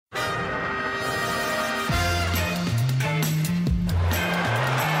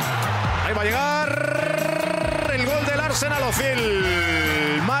Arsenal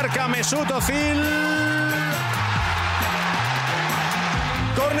Özil. Marca Mesut Özil.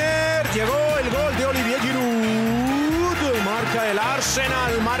 Corner. Llegó el gol de Olivier Giroud. Marca el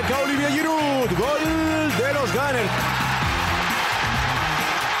Arsenal. Marca Olivier Giroud. Gol de los Gunners.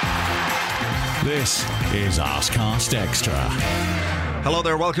 This is Arsecast Extra. Hello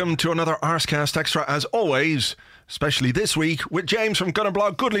there, welcome to another Arsecast Extra, as always, especially this week, with James from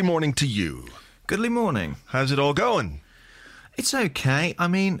Gunnerblog. Goodly morning to you. Goodly morning. How's it all going? It's okay. I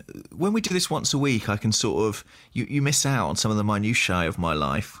mean, when we do this once a week, I can sort of... You miss out on some of the minutiae of my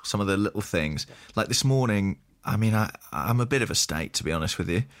life, some of the little things. Like this morning, I mean, I'm a bit of a state, to be honest with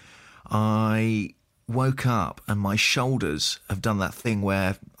you. I woke up and my shoulders have done that thing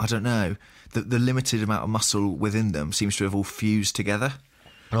where, I don't know, the limited amount of muscle within them seems to have all fused together.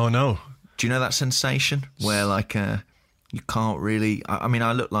 Oh, no. Do you know that sensation where, like, you can't really... I mean,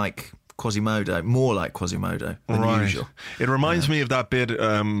 I look like Quasimodo, more like Quasimodo than usual. It reminds me of that bit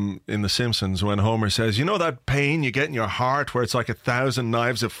in The Simpsons when Homer says, you know that pain you get in your heart where it's like 1,000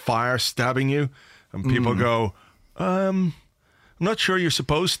 knives of fire stabbing you? And people go, I'm not sure you're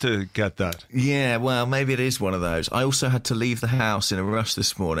supposed to get that. Yeah, well, maybe it is one of those. I also had to leave the house in a rush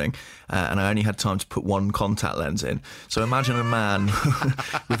this morning, and I only had time to put one contact lens in. So imagine a man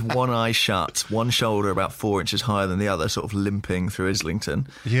with one eye shut, one shoulder about 4 inches higher than the other, sort of limping through Islington.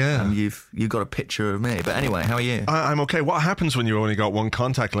 Yeah. And you've got a picture of me. But anyway, how are you? I'm okay. What happens when you only got one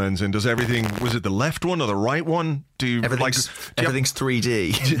contact lens in? Does everything... Was it the left one or the right one? Everything's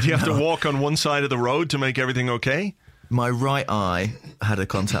 3D. Do you have to walk on one side of the road to make everything okay? My right eye had a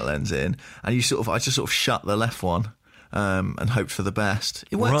contact lens in, and I just sort of shut the left one and hoped for the best.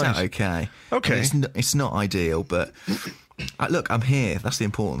 It worked out okay. Okay. I mean, it's not ideal, but look, I'm here. That's the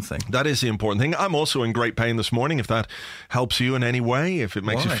important thing. That is the important thing. I'm also in great pain this morning, if that helps you in any way, if it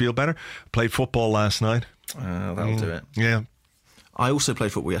makes you feel better. Played football last night. That'll do it. Yeah. I also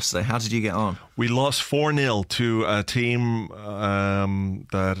played football yesterday. How did you get on? We lost 4-0 to a team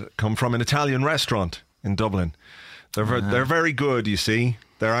that come from an Italian restaurant in Dublin. They're very good, you see.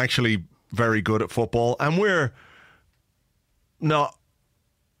 They're actually very good at football. And we're not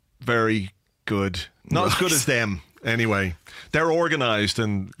very good. Not as good as them, anyway. They're organised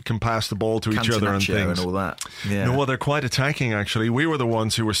and can pass the ball to each other and things. And all that. Yeah. No, well, they're quite attacking, actually. We were the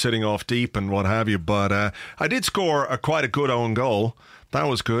ones who were sitting off deep and what have you. But I did score quite a good own goal. That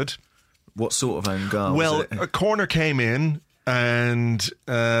was good. What sort of own goal? Well, a corner came in. And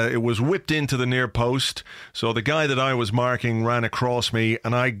it was whipped into the near post. So the guy that I was marking ran across me,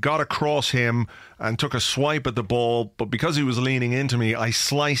 and I got across him and took a swipe at the ball. But because he was leaning into me, I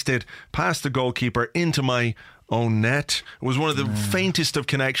sliced it past the goalkeeper into my own net. It was one of the faintest of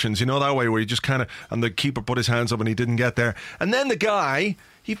connections, you know, that way where you just kind of, and the keeper put his hands up and he didn't get there. And then the guy,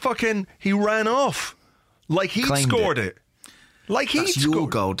 he ran off like he'd scored it. Like That's your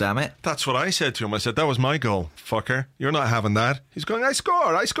goal, damn it. That's what I said to him. I said, that was my goal, fucker. You're not having that. He's going, I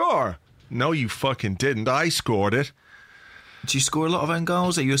score. No, you fucking didn't. I scored it. Do you score a lot of own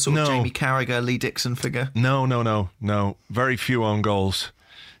goals? Are you a sort of Jamie Carragher, Lee Dixon figure? No. Very few own goals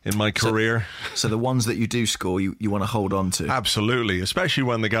in my career. So the ones that you do score, you want to hold on to? Absolutely, especially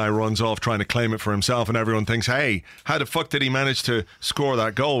when the guy runs off trying to claim it for himself and everyone thinks, hey, how the fuck did he manage to score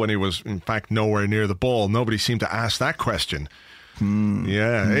that goal when he was, in fact, nowhere near the ball? Nobody seemed to ask that question.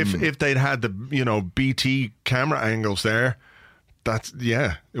 If they'd had the BT camera angles there,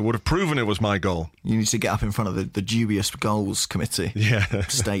 it would have proven it was my goal. You need to get up in front of the dubious goals committee. Yeah,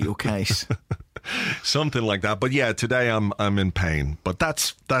 state your case. Something like that. But yeah, today I'm in pain, but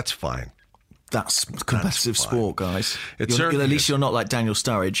that's fine. That's competitive sport, guys. At least you're not like Daniel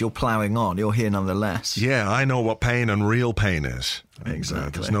Sturridge. You're ploughing on. You're here nonetheless. Yeah, I know what pain and real pain is.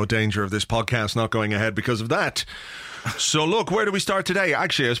 Exactly. There's no danger of this podcast not going ahead because of that. So look, where do we start today?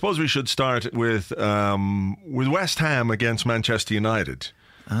 Actually, I suppose we should start with West Ham against Manchester United.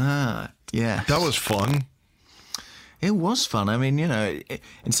 Yeah. That was fun. It was fun. I mean,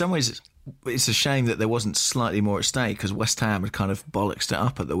 in some ways, it's a shame that there wasn't slightly more at stake because West Ham had kind of bollocksed it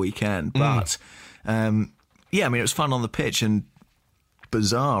up at the weekend. But, I mean, it was fun on the pitch and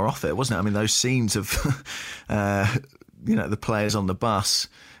bizarre off it, wasn't it? I mean, those scenes of, the players on the bus...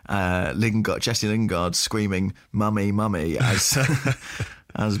 Jesse Lingard screaming "Mummy, mummy"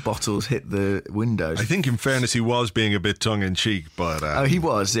 as bottles hit the windows. I think, in fairness, he was being a bit tongue-in-cheek, but... he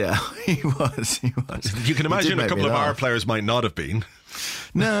was, yeah. He was. You can imagine a couple of our players might not have been.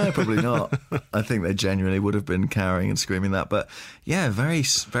 No, probably not. I think they genuinely would have been carrying and screaming that. But, yeah, very,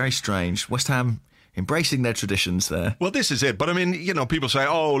 very strange. West Ham embracing their traditions there. Well, this is it. But I mean, people say,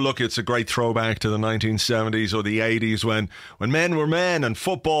 oh, look, it's a great throwback to the 1970s or the 80s when men were men and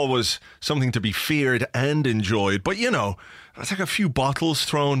football was something to be feared and enjoyed. But, it's like a few bottles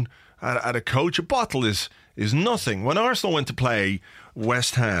thrown at a coach. A bottle is nothing. When Arsenal went to play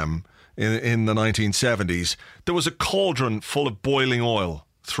West Ham in the 1970s, there was a cauldron full of boiling oil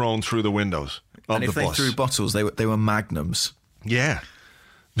thrown through the windows of and the if bus. they threw bottles, they were magnums. Yeah.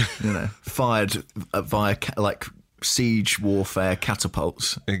 Fired via siege warfare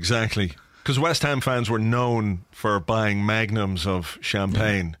catapults. Exactly. Because West Ham fans were known for buying magnums of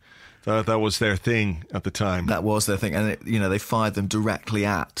champagne. That was their thing at the time. That was their thing. And, they fired them directly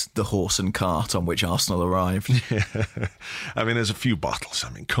at the horse and cart on which Arsenal arrived. Yeah. I mean, there's a few bottles. I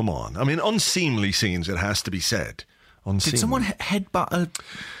mean, come on. I mean, unseemly scenes, it has to be said. Unseemly. Did someone headbutt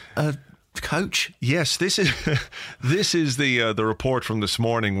a coach? Yes, this is the report from this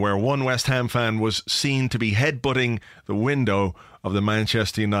morning where one West Ham fan was seen to be headbutting the window of the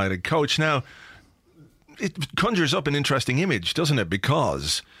Manchester United coach. Now, it conjures up an interesting image, doesn't it?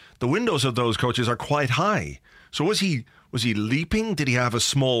 Because the windows of those coaches are quite high. So was he leaping? Did he have a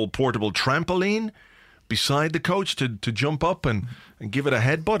small portable trampoline beside the coach to jump up and give it a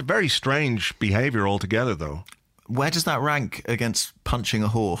headbutt? Very strange behaviour altogether, though. Where does that rank against punching a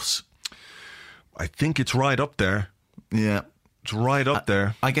horse? I think it's right up there. Yeah. It's right up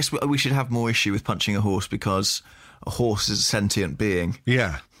there. I guess we should have more issue with punching a horse because a horse is a sentient being.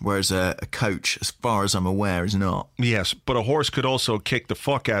 Yeah. Whereas a coach, as far as I'm aware, is not. Yes, but a horse could also kick the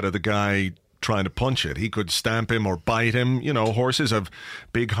fuck out of the guy trying to punch it. He could stamp him or bite him. Horses have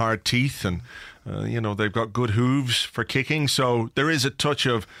big hard teeth and they've got good hooves for kicking. So there is a touch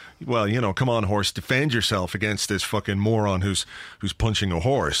of, come on, horse, defend yourself against this fucking moron who's punching a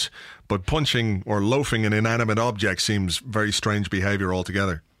horse. But punching or loafing an inanimate object seems very strange behaviour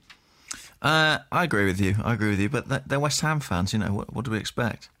altogether. I agree with you. But they're West Ham fans, what do we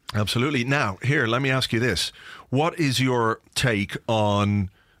expect? Absolutely. Now, here, let me ask you this. What is your take on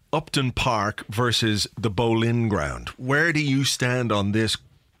Upton Park versus the Boleyn Ground? Where do you stand on this,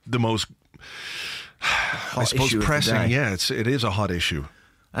 the most, I suppose, pressing? Yeah, it is a hot issue.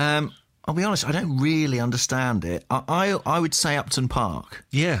 I'll be honest, I don't really understand it. I would say Upton Park.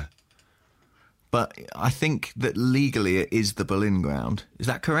 Yeah. But I think that legally it is the Boleyn Ground. Is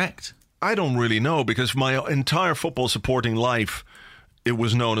that correct? I don't really know, because my entire football supporting life, it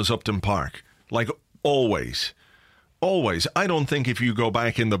was known as Upton Park. Like, always. Always. I don't think if you go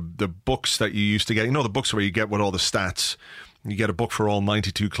back in the books that you used to get, the books where you get with all the stats, you get a book for all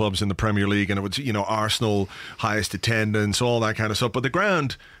 92 clubs in the Premier League, and it was, Arsenal, highest attendance, all that kind of stuff. But the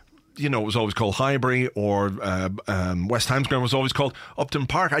ground, it was always called Highbury, or West Ham's ground was always called Upton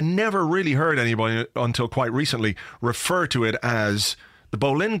Park. I never really heard anybody until quite recently refer to it as the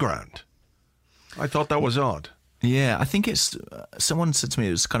Boleyn Ground. I thought that was odd. Yeah, I think it's... someone said to me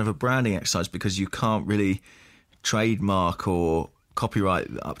it was kind of a branding exercise because you can't really trademark or copyright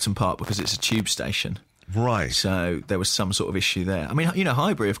Upton Park because it's a tube station. Right. So there was some sort of issue there. I mean,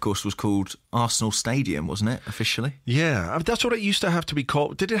 Highbury, of course, was called Arsenal Stadium, wasn't it, officially? Yeah, that's what it used to have to be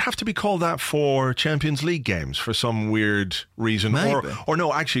called. Did it have to be called that for Champions League games for some weird reason? Maybe. Or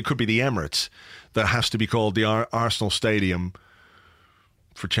no, actually, it could be the Emirates that has to be called the Arsenal Stadium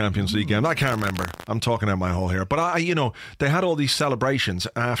for Champions League games. I can't remember. I'm talking out my hole here. But, they had all these celebrations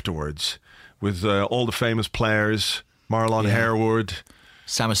afterwards with all the famous players, Marlon Harewood,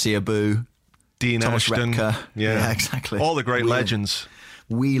 Samassi Abu, Dean Thomas Ashton. Repka. Yeah, exactly. All the great legends.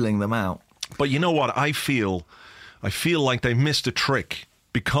 Wheeling them out. But you know what? I feel like they missed a trick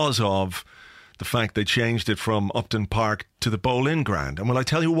because of the fact they changed it from Upton Park to the Boleyn Ground. And will I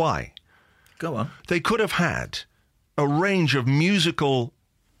tell you why? Go on. They could have had a range of musical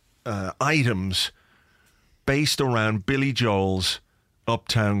items based around Billy Joel's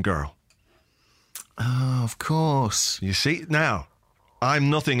Uptown Girl. Oh, of course. You see? Now,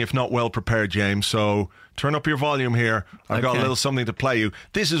 I'm nothing if not well prepared, James, so turn up your volume here. I've got a little something to play you.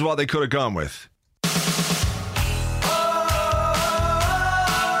 This is what they could have gone with.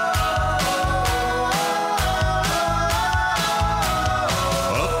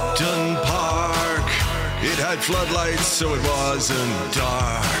 Upton Park, it had floodlights so it wasn't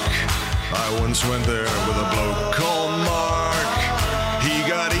dark. I once went there with a bloke called Mark. He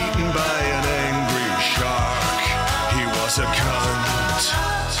got eaten by an angry shark. He was a cunt.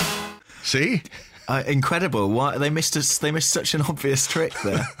 See? Incredible. Why they missed such an obvious trick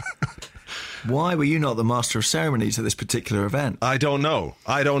there. Why were you not the master of ceremonies at this particular event? I don't know.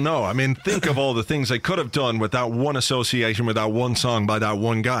 I mean, think of all the things they could have done with that one association, with that one song by that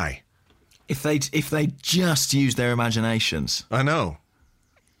one guy. If they just used their imaginations. I know.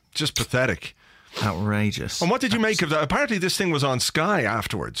 Just pathetic. Outrageous. And what did you make of that? Apparently this thing was on Sky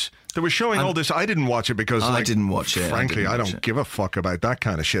afterwards. They were showing all this. I didn't watch it because I didn't watch it. Frankly, I don't give a fuck about that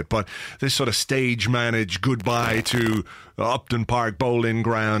kind of shit. But this sort of stage-managed goodbye to Upton Park bowling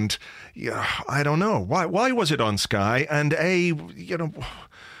ground, yeah, I don't know. Why was it on Sky? And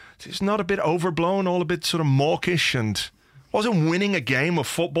it's not a bit overblown, all a bit sort of mawkish, and wasn't winning a game of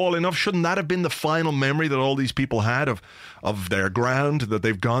football enough? Shouldn't that have been the final memory that all these people had of their ground that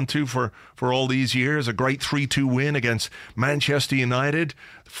they've gone to for all these years? A great 3-2 win against Manchester United.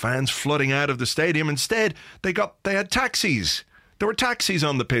 The fans flooding out of the stadium. Instead, they had taxis. There were taxis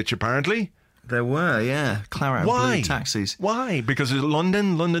on the pitch, apparently. There were, yeah. Claret and blue taxis. Why? Because of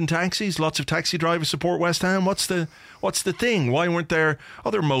London taxis? Lots of taxi drivers support West Ham? What's the thing? Why weren't there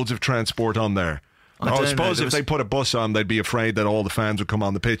other modes of transport on there? I suppose if they put a bus on, they'd be afraid that all the fans would come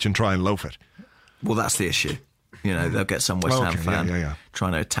on the pitch and try and loaf it. Well, that's the issue. They'll get some West Ham fan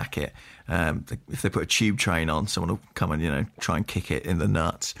trying to attack it. If they put a tube train on, someone will come and, try and kick it in the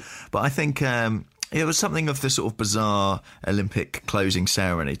nuts. But I think it was something of the sort of bizarre Olympic closing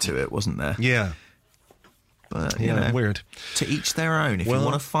ceremony to it, wasn't there? Yeah. But, weird. To each their own. If you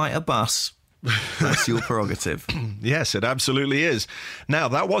want to fight a bus, that's your prerogative. Yes, it absolutely is. Now,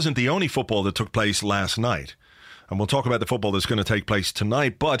 that wasn't the only football that took place last night. And we'll talk about the football that's going to take place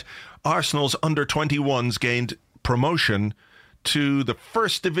tonight. But Arsenal's under-21s gained promotion to the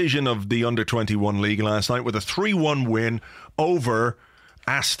first division of the under-21 league last night with a 3-1 win over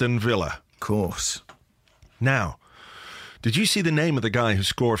Aston Villa. Of course. Now, did you see the name of the guy who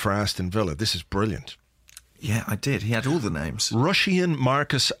scored for Aston Villa? This is brilliant. Yeah, I did. He had all the names. Rushian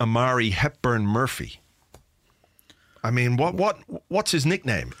Marcus Amari Hepburn Murphy. I mean, what's his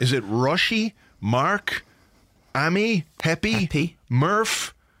nickname? Is it Rushy, Mark, Ami, Heppy,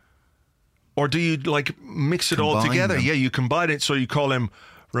 Murph? Or do you mix it all together? Them. Yeah, you combine it so you call him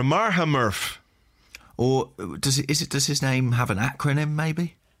Ramarha Murph. Or does his name have an acronym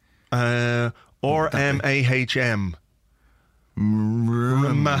maybe? Or M-A-H-M.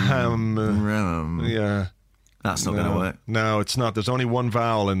 Ramaham. Yeah. That's not going to work. No, it's not. There's only one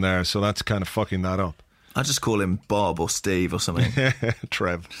vowel in there, so that's kind of fucking that up. I just call him Bob or Steve or something.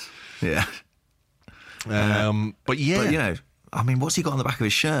 Trev. Yeah. But yeah. But, what's he got on the back of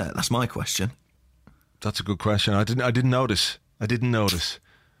his shirt? That's my question. That's a good question. I didn't notice.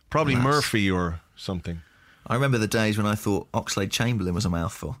 Probably Murphy or something. I remember the days when I thought Oxlade Chamberlain was a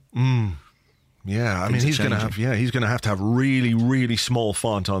mouthful. Yeah, he's going to have to have really, really small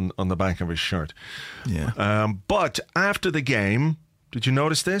font on the back of his shirt. Yeah. But after the game, did you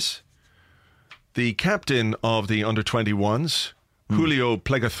notice this? The captain of the under-21s, Julio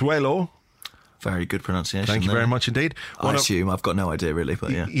Plegazuelo. Very good pronunciation. Thank you very much indeed. I assume. I've got no idea really,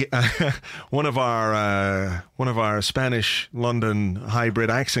 but yeah. One of our Spanish London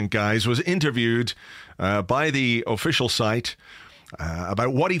hybrid accent guys was interviewed by the official site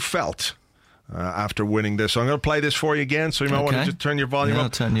about what he felt after winning this. So I'm going to play this for you again, so you might want to just turn your volume up. I'll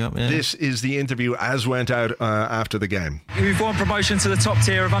turn you up, yeah. This is the interview as went out after the game. We've won promotion to the top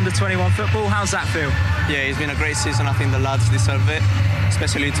tier of under-21 football. How's that feel? Yeah, it's been a great season. I think the lads deserve it,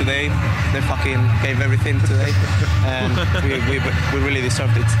 especially today. They fucking gave everything today, and we really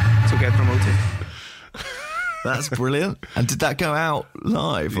deserved it to get promoted. That's brilliant. And did that go out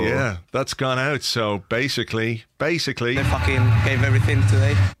live? Or? Yeah, that's gone out. So basically... They fucking gave everything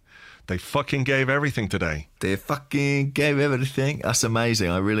today. They fucking gave everything today. They fucking gave everything. That's amazing.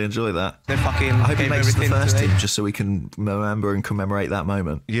 I really enjoy that. They fucking I hope he gave makes everything the first today. team just so we can remember and commemorate that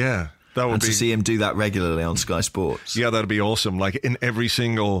moment. Yeah, that would and be... to see him do that regularly on Sky Sports. Yeah, that'd be awesome. Like in every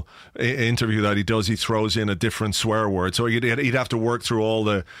single interview that he does, he throws in a different swear word. So he'd have to work through all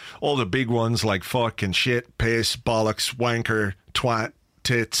the big ones like fuck and shit, piss, bollocks, wanker, twat,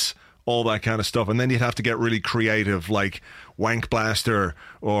 tits, all that kind of stuff. And then you'd have to get really creative, like wank blaster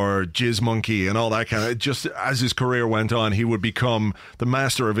or jizz monkey and all that kind of... Just as his career went on, he would become the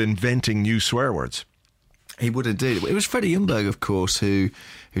master of inventing new swear words. He would indeed. It was Freddie Ljungberg, of course, who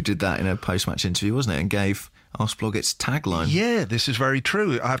did that in a post-match interview, wasn't it? And gave Arsblog its tagline. Yeah, this is very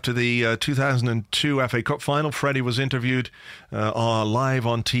true. After the 2002 FA Cup final, Freddie was interviewed live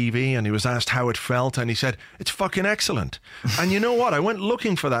on TV, and he was asked how it felt, and he said, "It's fucking excellent." And you know what? I went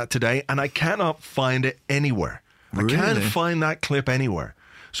looking for that today, and I cannot find it anywhere. Really? I can't find that clip anywhere.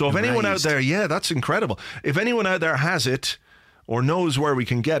 So if anyone out there, yeah, that's incredible. If anyone out there has it or knows where we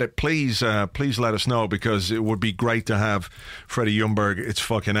can get it, please let us know, because it would be great to have Freddie Ljungberg, "It's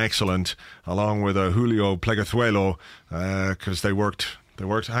fucking excellent," along with Julio Plegazuelo, because they worked.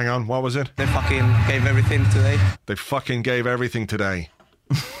 Hang on, what was it? They fucking gave everything today. They fucking gave everything today.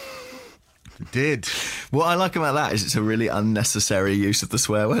 It did. What I like about that is it's a really unnecessary use of the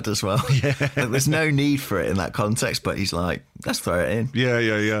swear word as well. Yeah. There's no need for it in that context, but he's like, let's throw it in.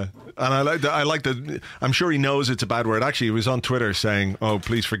 Yeah. And I like that. I'm sure he knows it's a bad word. Actually, he was on Twitter saying, "Oh,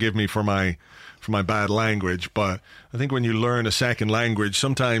 please forgive me for my bad language." But I think when you learn a second language,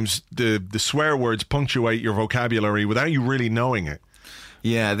 sometimes the swear words punctuate your vocabulary without you really knowing it.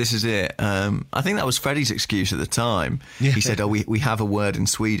 Yeah, this is it. I think that was Freddie's excuse at the time. Yeah. He said, we have a word in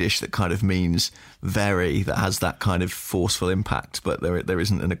Swedish that kind of means very, that has that kind of forceful impact, but there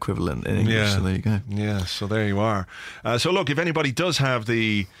isn't an equivalent in English, so there you go. Yeah, so there you are. So look, if anybody does have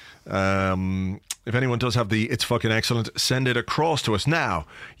the... if anyone does have the "It's fucking excellent," send it across to us. Now,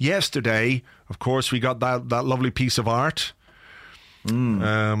 yesterday, of course, we got that lovely piece of art,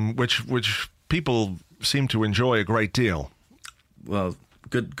 which people seem to enjoy a great deal. Well,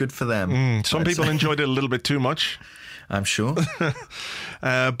 good for them. Some people enjoyed it a little bit too much, I'm sure.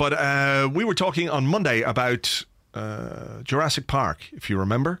 but we were talking on Monday about Jurassic Park, if you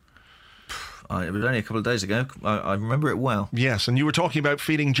remember. It was only a couple of days ago. I remember it well. Yes, and you were talking about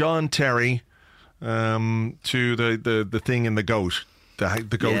feeding John Terry to the thing in the goat.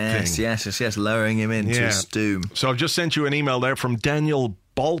 The goat thing. Yes, lowering him into his doom. So I've just sent you an email there from Daniel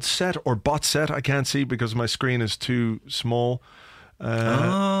Baltset or Botset. I can't see because my screen is too small.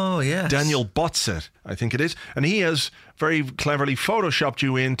 Yes. Daniel Botset, I think it is. And he has very cleverly photoshopped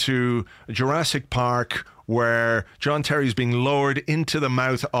you into Jurassic Park where John Terry's being lowered into the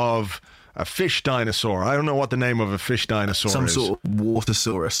mouth of a fish dinosaur. I don't know what the name of a fish dinosaur is. Some sort of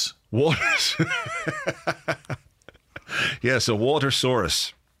watersaurus. Yes, a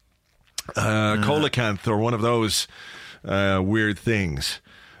watersaurus. Coelacanth or one of those weird things.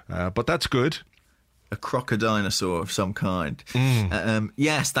 But that's good. A crocodinosaur of some kind.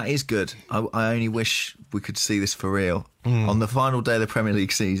 Yes, that is good. I only wish we could see this for real on the final day of the Premier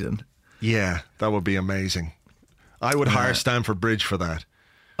League season. Yeah, that would be amazing. I would hire Stamford Bridge for that.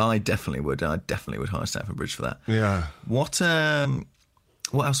 I definitely would. I definitely would hire Stamford Bridge for that. Yeah. What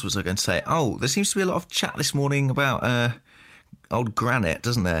else was I going to say? Oh, there seems to be a lot of chat this morning about old Granit,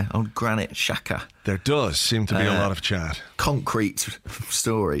 doesn't there? Old Granit Xhaka. There does seem to be a lot of chat. Concrete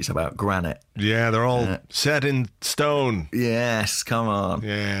stories about Granit. Yeah, they're all set in stone. Yes, come on.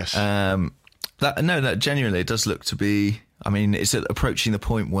 Yes. That genuinely it does look to be. I mean, it's approaching the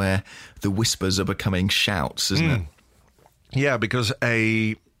point where the whispers are becoming shouts, isn't it? Yeah, because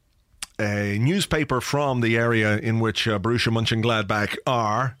a newspaper from the area in which Borussia Mönchengladbach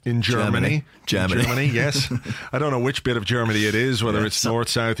are in Germany. Germany, yes. I don't know which bit of Germany it is, whether it's north,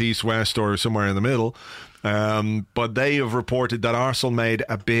 south, east, west, or somewhere in the middle. But they have reported that Arsenal made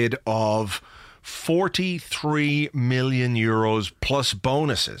a bid of 43 million euros plus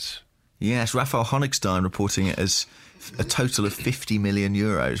bonuses. Yes, Raphael Honigstein reporting it as a total of 50 million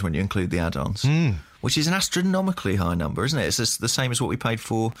euros when you include the add-ons. Which is an astronomically high number, isn't it? It's just the same as what we paid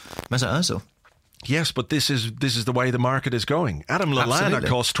for Mesut Ozil. Yes, but this is the way the market is going. Adam Lallana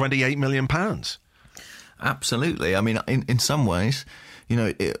cost £28 million. Absolutely. I mean, in some ways, you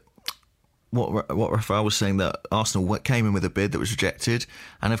know, what Raphael was saying, that Arsenal came in with a bid that was rejected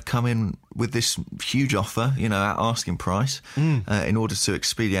and have come in with this huge offer, you know, at asking price in order to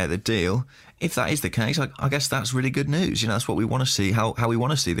expedite the deal. If that is the case, I guess that's really good news. You know, that's what we want to see, how we want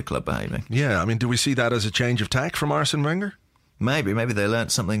to see the club behaving. Yeah, I mean, do we see that as a change of tack from Arsene Wenger? Maybe they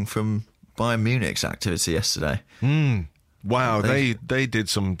learnt something from Bayern Munich's activity yesterday. Wow, they did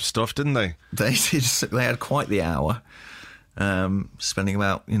some stuff, didn't they? They did. They had quite the hour, spending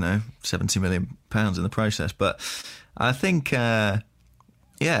about, you know, £70 million in the process. But I think, look,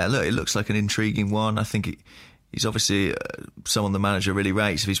 it looks like an intriguing one. I think he's obviously someone the manager really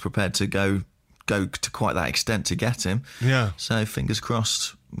rates if he's prepared to go to quite that extent to get him. Yeah. So fingers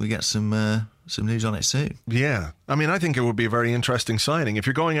crossed we get some news on it soon. Yeah. I mean, I think it would be a very interesting signing. If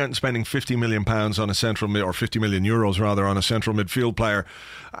you're going out and spending £50 million on a central mid, or 50 million euros rather, on a central midfield player,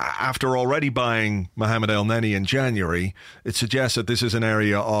 after already buying Mohamed El Neni in January, it suggests that this is an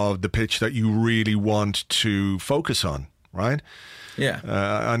area of the pitch that you really want to focus on, right? Yeah.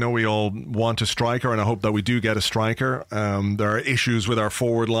 I know we all want a striker, and I hope that we do get a striker. There are issues with our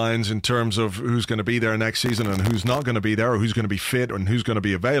forward lines in terms of who's going to be there next season and who's not going to be there, or who's going to be fit and who's going to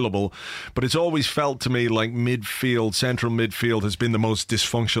be available. But it's always felt to me like central midfield has been the most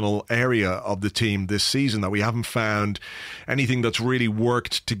dysfunctional area of the team this season, that we haven't found anything that's really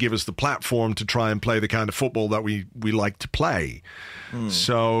worked to give us the platform to try and play the kind of football that we like to play.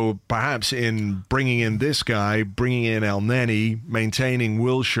 So perhaps in bringing in this guy, bringing in El Neni, maintaining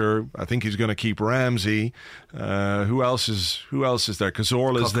Wilshere, I think he's going to keep Ramsey. Who else is there?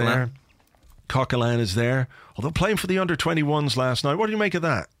 Cazorla's there. Coquelin is there. Although playing for the under-21s last night. What do you make of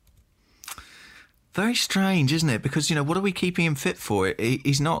that? Very strange, isn't it? Because, what are we keeping him fit for?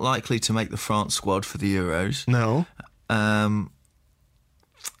 He's not likely to make the France squad for the Euros. No.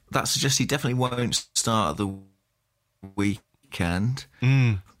 That suggests he definitely won't start at the weekend.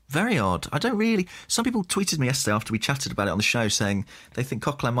 Very odd. I don't really... Some people tweeted me yesterday after we chatted about it on the show saying they think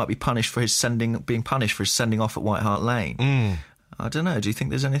Coquelin might be punished for being punished for his sending off at White Hart Lane. I don't know. Do you think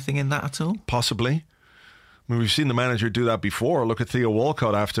there's anything in that at all? Possibly. I mean, we've seen the manager do that before. Look at Theo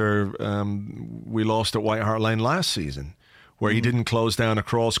Walcott after we lost at White Hart Lane last season, where he didn't close down a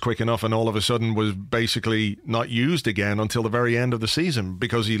cross quick enough and all of a sudden was basically not used again until the very end of the season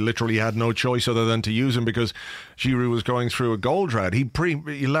because he literally had no choice other than to use him because Giroud was going through a goal drought. He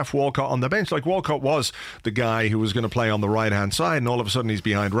left Walcott on the bench. Like, Walcott was the guy who was going to play on the right-hand side, and all of a sudden he's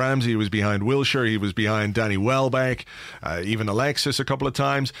behind Ramsey, he was behind Wilshere, he was behind Danny Welbeck, even Alexis a couple of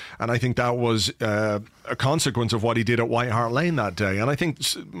times, and I think that was a consequence of what he did at White Hart Lane that day. And I think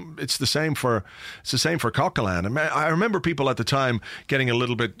it's the same for Coquelin. I remember people at the time getting a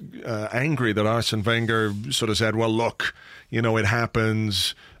little bit angry that Arsene Wenger sort of said, well, look, it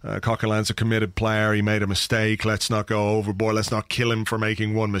happens. Coquelin's a committed player. He made a mistake. Let's not go overboard. Let's not kill him for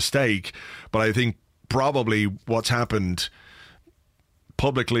making one mistake. But I think probably what's happened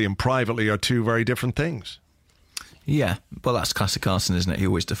publicly and privately are two very different things. Yeah, well, that's classic Arsene, isn't it? He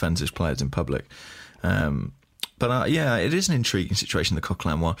always defends his players in public. But it is an intriguing situation, the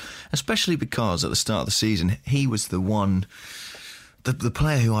Coquelin one, especially because at the start of the season, he was the one, the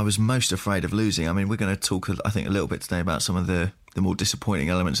player who I was most afraid of losing. I mean, we're going to talk, I think, a little bit today about some of the more disappointing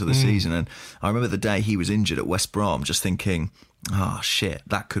elements of the season. And I remember the day he was injured at West Brom, just thinking, oh, shit,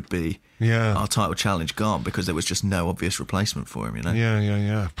 that could be our title challenge gone because there was just no obvious replacement for him,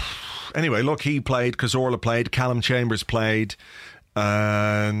 Yeah. Anyway, look, he played, Cazorla played, Callum Chambers played,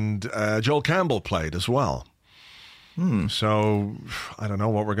 and Joel Campbell played as well. So I don't know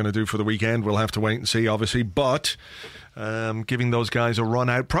what we're going to do for the weekend. We'll have to wait and see, obviously. But giving those guys a run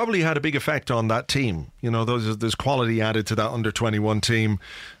out probably had a big effect on that team. There's quality added to that under-21 team.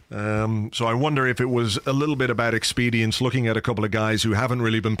 So I wonder if it was a little bit about expedience, looking at a couple of guys who haven't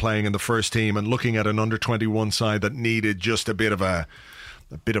really been playing in the first team and looking at an under-21 side that needed just a bit of a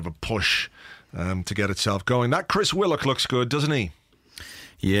push to get itself going. That Chris Willock looks good, doesn't he?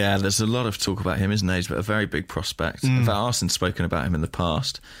 Yeah, there's a lot of talk about him, isn't there? He's a very big prospect. In fact, Arsene's spoken about him in the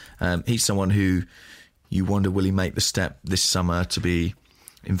past. He's someone who you wonder, will he make the step this summer to be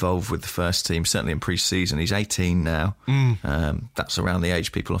involved with the first team, certainly in pre-season. He's 18 now. That's around the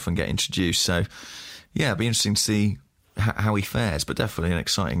age people often get introduced. So, yeah, it'd be interesting to see how he fares, but definitely an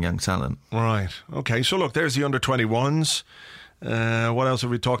exciting young talent. Right. Okay, so look, there's the under-21s. What else have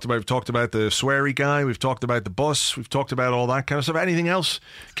we talked about? We've talked about the sweary guy. We've talked about the bus. We've talked about all that kind of stuff. Anything else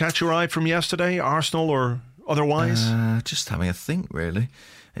catch your eye from yesterday, Arsenal or otherwise? Just having a think, really.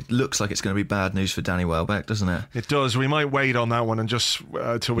 It looks like it's going to be bad news for Danny Welbeck, doesn't it? It does. We might wait on that one and just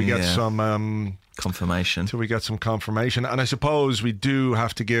till we get some confirmation. Till we get some confirmation. And I suppose we do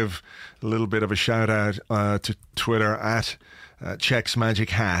have to give a little bit of a shout out to Twitter at Chex Magic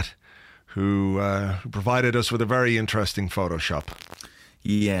Hat, who provided us with a very interesting Photoshop.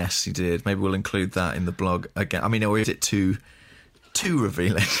 Yes, he did. Maybe we'll include that in the blog again. I mean, or is it too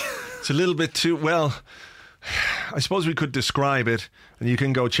revealing? It's a little bit too, well, I suppose we could describe it, and you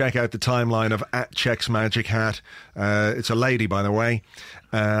can go check out the timeline of at Chex Magic Hat. It's a lady, by the way,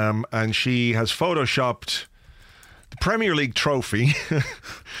 and she has photoshopped the Premier League trophy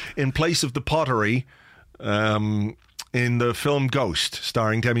in place of the pottery in the film Ghost,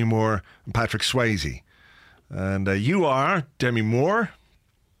 starring Demi Moore and Patrick Swayze. And you are Demi Moore.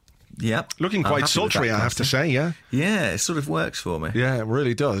 Yep. Looking quite sultry, I have to say, yeah? Yeah, it sort of works for me. Yeah, it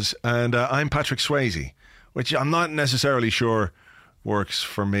really does. And I'm Patrick Swayze, which I'm not necessarily sure works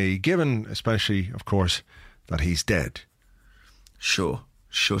for me, given especially, of course, that he's dead. Sure.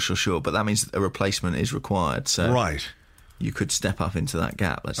 But that means a replacement is required, so right. You could step up into that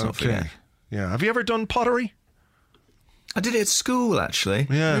gap, let's not forget. Yeah. Have you ever done pottery? I did it at school, actually.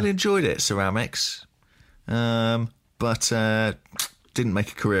 Yeah. Really enjoyed it, ceramics. But didn't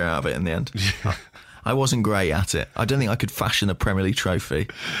make a career out of it in the end. I wasn't great at it. I don't think I could fashion a Premier League trophy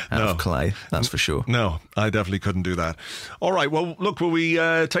out of clay, that's for sure. No, I definitely couldn't do that. All right, well, look, will we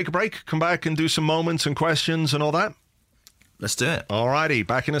take a break, come back and do some moments and questions and all that? Let's do it. All righty,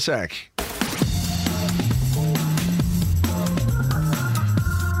 back in a sec.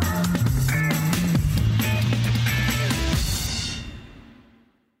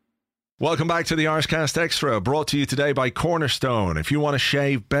 Welcome back to the Arsecast Extra, brought to you today by Cornerstone. If you want to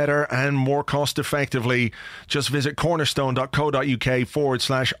shave better and more cost effectively, just visit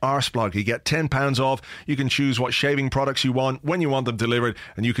cornerstone.co.uk/arseblog. You get £10 off. You can choose what shaving products you want, when you want them delivered,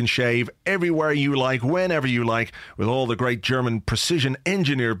 and you can shave everywhere you like, whenever you like, with all the great German precision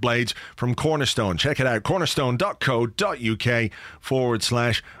engineered blades from Cornerstone. Check it out,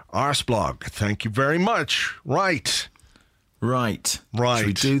 cornerstone.co.uk/arseblog. Thank you very much. Right. Should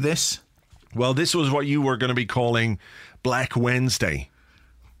we do this? Well, this was what you were going to be calling Black Wednesday.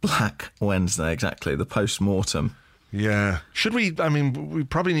 Black Wednesday, exactly. The post-mortem. Yeah. Should we, we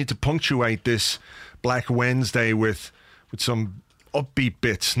probably need to punctuate this Black Wednesday with some upbeat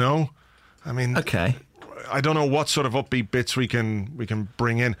bits, no? Okay. I don't know what sort of upbeat bits we can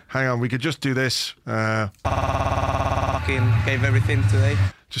bring in. Hang on, we could just do this. Fucking gave everything today.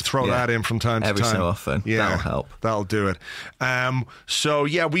 Just throw that in from time to time. Every so often. Yeah, that'll help. That'll do it. So,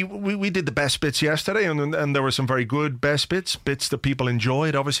 yeah, we did the best bits yesterday, and there were some very good best bits that people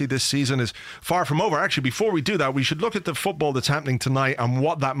enjoyed. Obviously, this season is far from over. Actually, before we do that, we should look at the football that's happening tonight and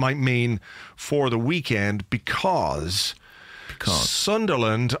what that might mean for the weekend, because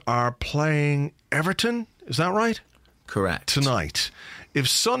Sunderland are playing Everton. Is that right? Correct. Tonight. If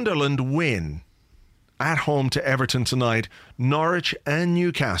Sunderland win at home to Everton tonight, Norwich and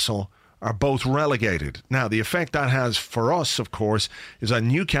Newcastle are both relegated. Now, the effect that has for us, of course, is that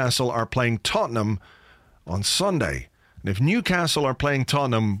Newcastle are playing Tottenham on Sunday. And if Newcastle are playing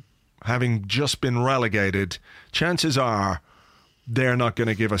Tottenham, having just been relegated, chances are they're not going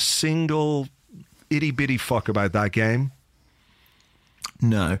to give a single itty-bitty fuck about that game.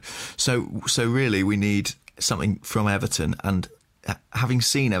 No. So really, we need something from Everton, and having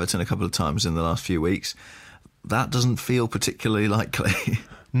seen Everton a couple of times in the last few weeks, that doesn't feel particularly likely.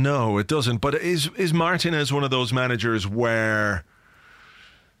 No, it doesn't. But is Martinez one of those managers where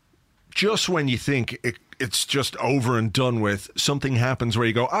just when you think it's just over and done with, something happens where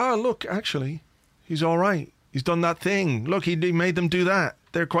you go, look, actually, he's all right. He's done that thing. Look, he made them do that.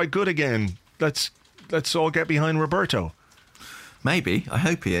 They're quite good again. Let's all get behind Roberto. Maybe. I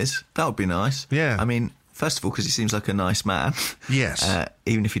hope he is. That would be nice. Yeah. First of all, because he seems like a nice man. Yes.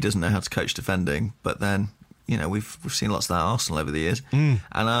 Even if he doesn't know how to coach defending. But then, we've seen lots of that at Arsenal over the years. And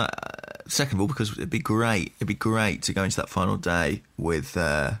second of all, because it'd be great. It'd be great to go into that final day with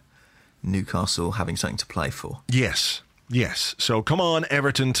Newcastle having something to play for. Yes. So come on,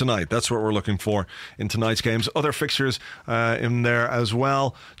 Everton tonight. That's what we're looking for in tonight's games. Other fixtures in there as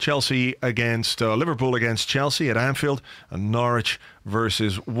well. Chelsea against Liverpool against Chelsea at Anfield, and Norwich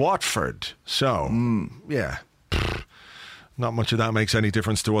versus Watford. So, yeah, not much of that makes any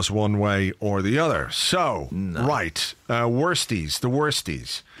difference to us one way or the other. So, right, the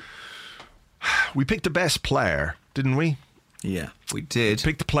worsties. We picked the best player, didn't we? Yeah, we did. We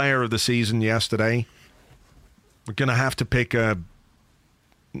picked the player of the season yesterday. We're going to have to pick a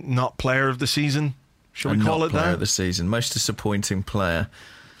not player of the season. Shall we call it that? Player of the season. Most disappointing player.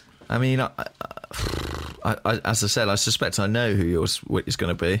 As I said, I suspect I know who yours is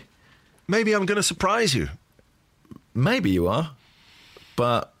going to be. Maybe I'm going to surprise you. Maybe you are.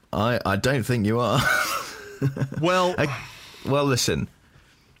 But I don't think you are. Well, listen.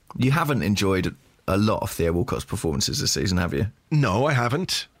 You haven't enjoyed a lot of Theo Walcott's performances this season, have you? No, I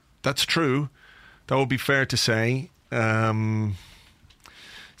haven't. That's true. That would be fair to say. He's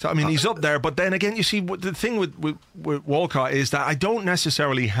up there. But then again, you see, the thing with Walcott is that I don't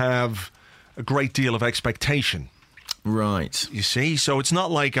necessarily have a great deal of expectation. Right. You see? So it's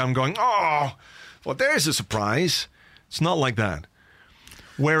not like I'm going, there's a surprise. It's not like that.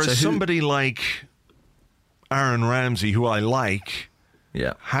 Whereas somebody like Aaron Ramsey, who I like,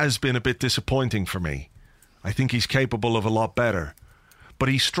 has been a bit disappointing for me. I think he's capable of a lot better. But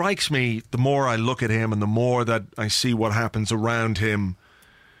he strikes me, the more I look at him and the more that I see what happens around him,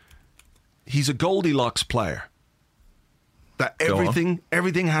 he's a Goldilocks player. That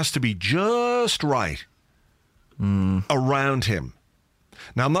everything has to be just right around him.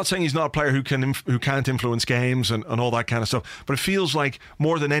 Now, I'm not saying he's not a player who can't influence games and all that kind of stuff, but it feels like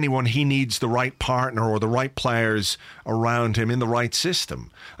more than anyone, he needs the right partner or the right players around him in the right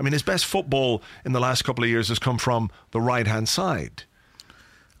system. His best football in the last couple of years has come from the right-hand side.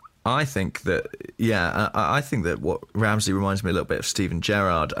 I think that what Ramsey reminds me a little bit of Steven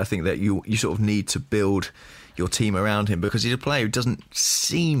Gerrard. I think that you sort of need to build your team around him because he's a player who doesn't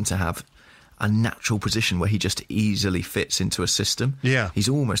seem to have a natural position where he just easily fits into a system. Yeah. He's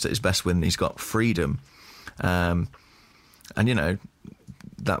almost at his best when he's got freedom. And,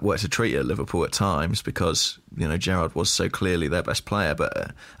 that worked a treat at Liverpool at times because, Gerrard was so clearly their best player.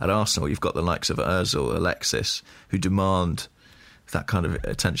 But at Arsenal, you've got the likes of Ozil, Alexis, who demand that kind of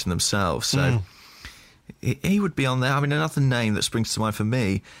attention themselves. So he would be on there. I mean, another name that springs to mind for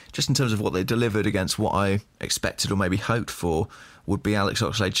me, just in terms of what they delivered against what I expected or maybe hoped for, would be Alex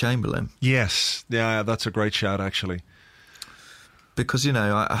Oxlade-Chamberlain. Yes, yeah, that's a great shout, actually. Because,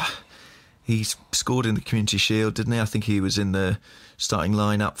 he scored in the Community Shield, didn't he? I think he was in the starting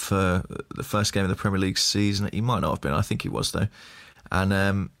lineup for the first game of the Premier League season. He might not have been. I think he was, though. And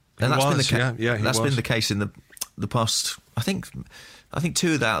that's been the case in the past. I think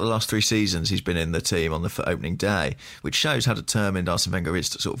 2 of the last 3 seasons he's been in the team on the opening day, which shows how determined Arsene Wenger is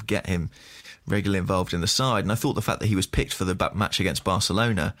to sort of get him regularly involved in the side. And I thought the fact that he was picked for the match against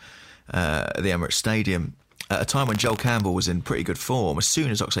Barcelona at the Emirates Stadium at a time when Joel Campbell was in pretty good form, as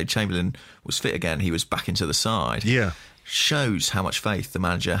soon as Oxlade-Chamberlain was fit again, he was back into the side. Yeah, shows how much faith the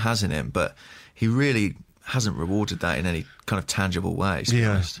manager has in him, but he really hasn't rewarded that in any kind of tangible way.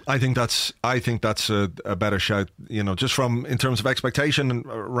 Yeah, I think that's a better shout. Just from in terms of expectation,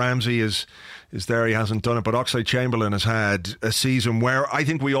 Ramsey is there. He hasn't done it, but Oxlade-Chamberlain has had a season where I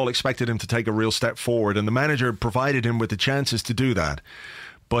think we all expected him to take a real step forward, and the manager provided him with the chances to do that,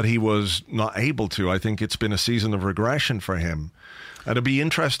 but he was not able to. I think it's been a season of regression for him. And it'll be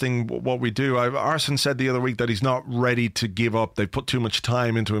interesting what we do. Arsene said the other week that he's not ready to give up. They put too much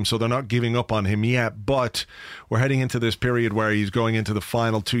time into him, so they're not giving up on him yet. But we're heading into this period where he's going into the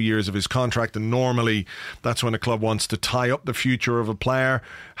final 2 years of his contract, and normally that's when a club wants to tie up the future of a player.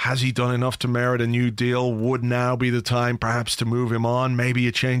 Has he done enough to merit a new deal? Would now be the time perhaps to move him on? Maybe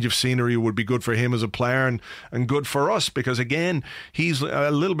a change of scenery would be good for him as a player and good for us, because again, he's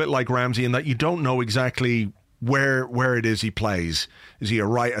a little bit like Ramsey in that you don't know exactly where it is he plays. Is he a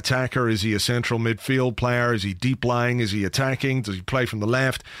right attacker? Is he a central midfield player? Is he deep lying? Is he attacking? Does he play from the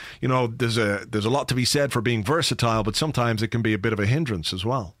left? There's a lot to be said for being versatile, but sometimes it can be a bit of a hindrance as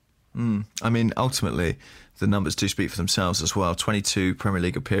well. I mean, ultimately, the numbers do speak for themselves as well. 22 Premier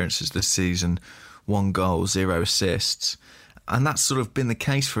League appearances this season, 1 goal, 0 assists. And that's sort of been the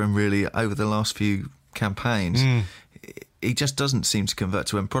case for him really over the last few campaigns. He just doesn't seem to convert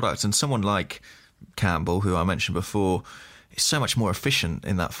to end product. And someone like Campbell, who I mentioned before, is so much more efficient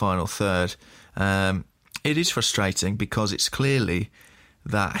in that final third. It is frustrating because it's clearly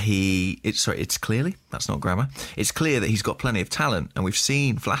that it's clearly, that's not grammar, it's clear that he's got plenty of talent, and we've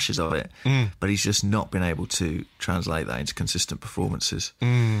seen flashes of it, but he's just not been able to translate that into consistent performances.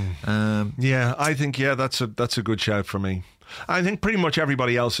 I think that's a good shout for me. I think pretty much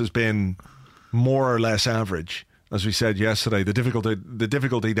everybody else has been more or less average. As we said yesterday, the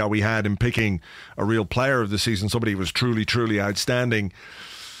difficulty that we had in picking a real player of the season, somebody who was truly, truly outstanding,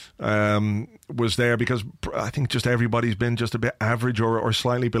 was there because I think just everybody's been just a bit average or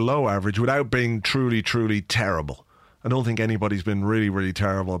slightly below average without being truly, truly terrible. I don't think anybody's been really, really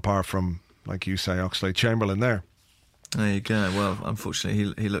terrible apart from, like you say, Oxlade-Chamberlain there. There you go. Well,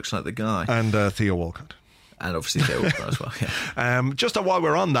 unfortunately, he looks like the guy. And Theo Walcott. And obviously Theo Walcott as well, yeah. Just while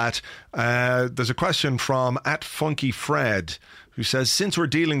we're on that, there's a question from @FunkyFred who says, since we're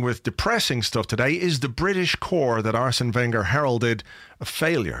dealing with depressing stuff today, is the British core that Arsene Wenger heralded a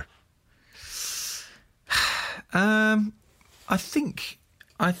failure? I think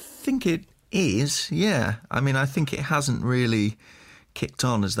it is, yeah. I mean, I think it hasn't really kicked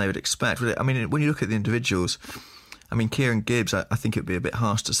on as they would expect. I mean, when you look at the individuals, I mean, Kieran Gibbs, I think it would be a bit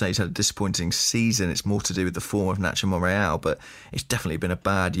harsh to say he's had a disappointing season. It's more to do with the form of Nacho Monreal, but it's definitely been a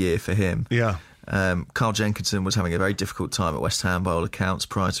bad year for him. Yeah. Carl Jenkinson was having a very difficult time at West Ham by all accounts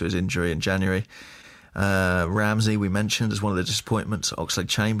prior to his injury in January. Ramsey, we mentioned, as one of the disappointments.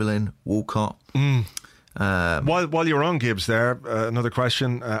 Oxlade-Chamberlain, Walcott. While you're on Gibbs there, another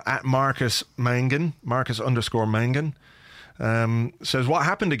question @Marcus_Mangan. Says, what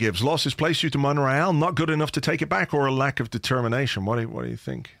happened to Gibbs? Lost his place due to Monreal? Not good enough to take it back, or a lack of determination? What do you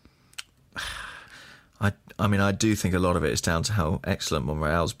think? I mean, I do think a lot of it is down to how excellent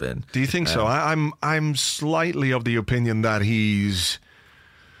Monreal's been. Do you think so? I'm slightly of the opinion that he's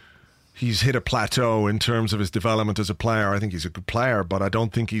hit a plateau in terms of his development as a player. I think he's a good player, but I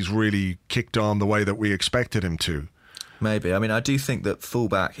don't think he's really kicked on the way that we expected him to. Maybe. I mean, I do think that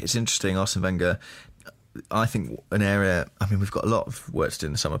fullback, it's interesting, Arsene Wenger, I think an area, I mean, we've got a lot of work to do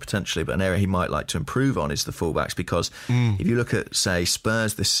in the summer potentially, but an area he might like to improve on is the fullbacks, because if you look at, say,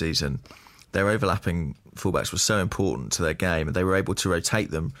 Spurs this season, their overlapping fullbacks was so important to their game, and they were able to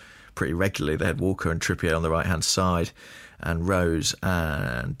rotate them pretty regularly. They had Walker and Trippier on the right-hand side, and Rose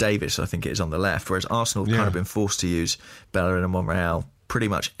and Davis, I think it is, on the left, whereas Arsenal have kind of been forced to use Bellerin and Monreal pretty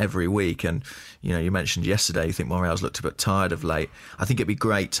much every week. And, you know, you mentioned yesterday you think Monreal's looked a bit tired of late. I think it'd be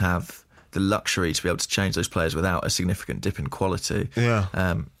great to have the luxury to be able to change those players without a significant dip in quality.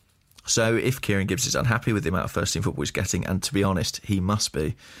 So if Kieran Gibbs is unhappy with the amount of first-team football he's getting, and to be honest, he must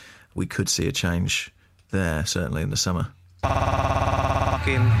be, we could see a change there, certainly in the summer.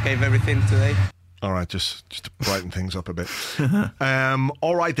 Fucking gave everything today. All right, just to brighten things up a bit.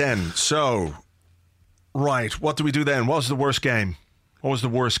 All right then. So, right, what do we do then? What was the worst game? What was the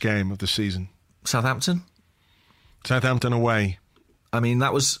worst game of the season? Southampton away. I mean,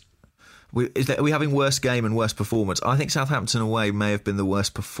 that was... are we having worst game and worst performance? I think Southampton away may have been the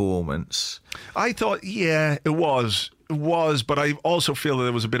worst performance. I thought, yeah, it was. It was, but I also feel that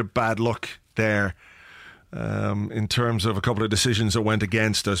there was a bit of bad luck there in terms of a couple of decisions that went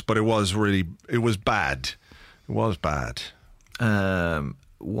against us, but it was bad. It was bad.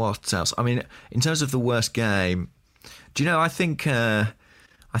 What else? I mean, in terms of the worst game, do you know, I think the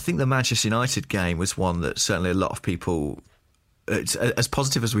Manchester United game was one that certainly a lot of people... It's, as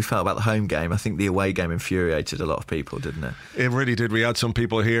positive as we felt about the home game, I think the away game infuriated a lot of people, didn't it? It really did. We had some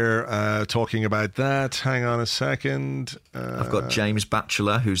people here talking about that. Hang on a second. I've got James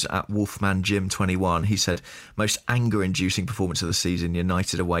Batchelor, who's at Wolfman Jim 21. He said, most anger-inducing performance of the season,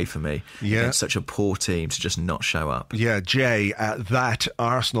 United away for me. Yeah. Against such a poor team to just not show up. Yeah, Jay, that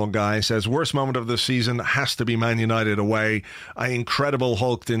Arsenal guy, says, worst moment of the season has to be Man United away. I incredible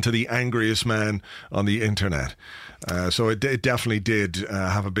hulked into the angriest man on the internet. So it definitely did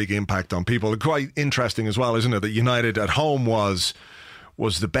have a big impact on people. Quite interesting as well, isn't it, that United at home was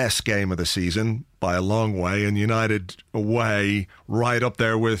the best game of the season by a long way, and United away right up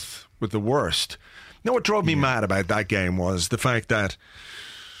there with the worst. You know what drove me mad about that game was the fact that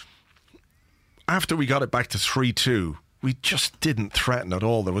after we got it back to 3-2, we just didn't threaten at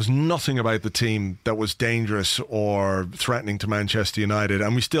all. There was nothing about the team that was dangerous or threatening to Manchester United,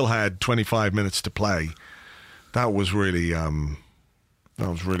 and we still had 25 minutes to play. That was really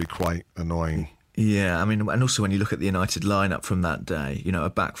quite annoying. Yeah, I mean, and also when you look at the United lineup from that day, you know, a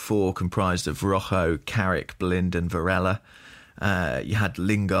back four comprised of Rojo, Carrick, Blind and Varela. You had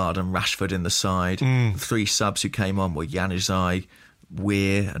Lingard and Rashford in the side. 3 subs who came on were Januzaj,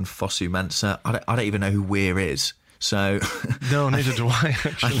 Weir and Fosu Mensah. I don't even know who Weir is. So no, neither do I.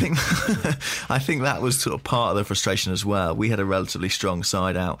 Actually, I think that was sort of part of the frustration as well. We had a relatively strong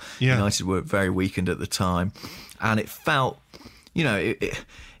side out. Yeah. United were very weakened at the time, and it felt, you know,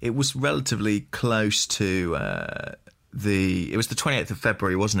 it was relatively close to it was the 28th of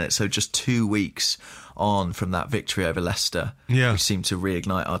February, wasn't it? So just 2 weeks on from that victory over Leicester, we seemed to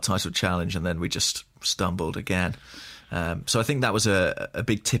reignite our title challenge, and then we just stumbled again. So I think that was a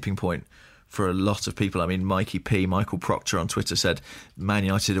big tipping point for a lot of people. I mean, Michael Proctor on Twitter said, Man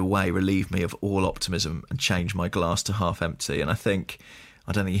United away relieved me of all optimism and changed my glass to half empty. And I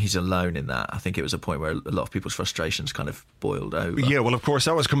don't think he's alone in that. I think it was a point where a lot of people's frustrations kind of boiled over. Yeah, well, of course,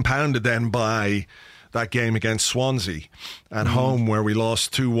 that was compounded then by that game against Swansea at home, where we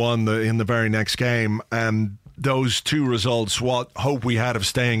lost 2-1 in the very next game. And those two results, what hope we had of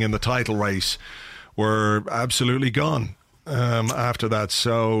staying in the title race, were absolutely gone after that.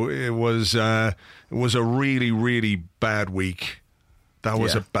 So it was a really, really bad week. That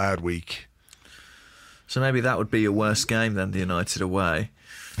was a bad week. So maybe that would be your worst game then, the United away.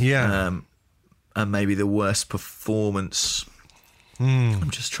 Yeah. And maybe the worst performance.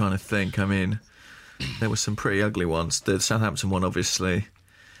 I'm just trying to think. I mean, there were some pretty ugly ones. The Southampton one, obviously,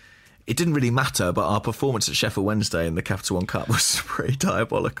 it didn't really matter, but our performance at Sheffield Wednesday in the Capital One Cup was pretty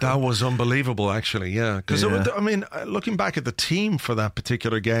diabolical. That was unbelievable, actually, yeah. Because, I mean, looking back at the team for that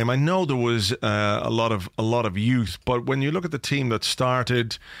particular game, I know there was a lot of youth, but when you look at the team that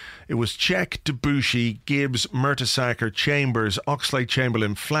started, it was Cech, Debussy, Gibbs, Mertesacker, Chambers,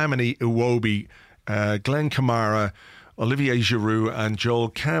 Oxlade-Chamberlain, Flamini, Iwobi, Glenn Kamara, Olivier Giroud and Joel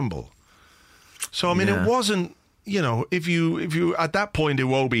Campbell. So, I mean, it wasn't, you know, if you at that point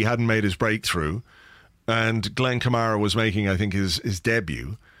Iwobi hadn't made his breakthrough and Glenn Kamara was making, I think, his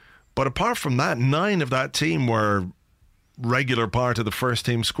debut. But apart from that, 9 of that team were regular part of the first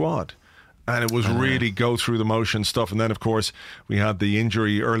team squad. And it was really go through the motion stuff. And then, of course, we had the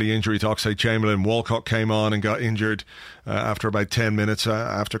early injury to Oxlade-Chamberlain. Walcott came on and got injured after about 10 minutes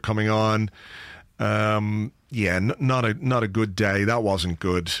after coming on. Not a good day. That wasn't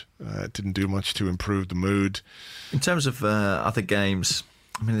good. It didn't do much to improve the mood. In terms of other games,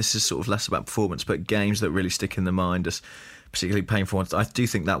 I mean, this is sort of less about performance, but games that really stick in the mind as particularly painful ones. I do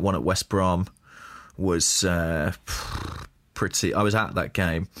think that one at West Brom was pretty... I was at that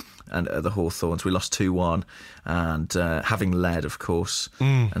game and at the Hawthorns. We lost 2-1 and having led, of course,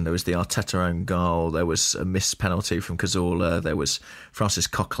 and there was the Arteta own goal, there was a missed penalty from Cazorla, there was Francis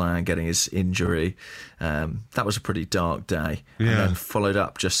Coquelin getting his injury. That was a pretty dark day. And then followed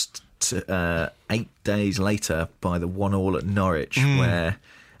up just 8 days later by the 1-1 at Norwich, where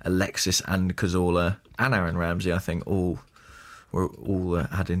Alexis and Cazorla and Aaron Ramsey, I think, all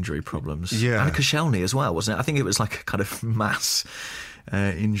had injury problems. Yeah. And Koscielny as well, wasn't it? I think it was like a kind of mass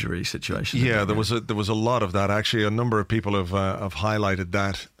injury situation. Yeah, there was a lot of that. Actually, a number of people have highlighted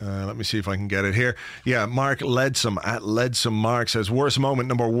that. Let me see if I can get it here. Yeah, Mark Leadsom at Leadsom Mark says, worst moment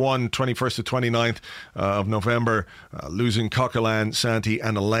number 1, 21st to 29th of November, losing Coquelin, Santi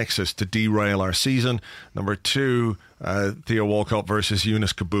and Alexis to derail our season. Number 2, Theo Walcott versus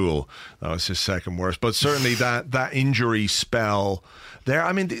Yunus Kabul. That was his second worst. But certainly that injury spell there.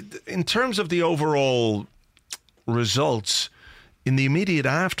 I mean, in terms of the overall results, in the immediate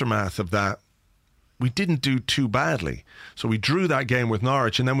aftermath of that, we didn't do too badly. So we drew that game with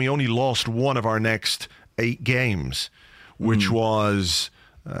Norwich, and then we only lost one of our next 8 games, which was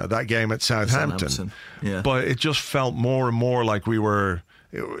that game at Southampton. Yeah. But it just felt more and more like we were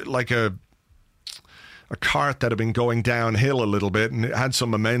like a cart that had been going downhill a little bit, and it had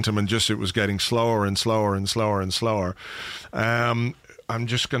some momentum, and just it was getting slower and slower and slower and slower. I'm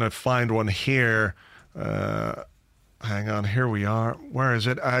just going to find one here. Hang on, here we are. Where is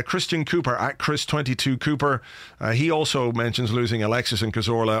it? Christian Cooper, at Chris22Cooper. He also mentions losing Alexis and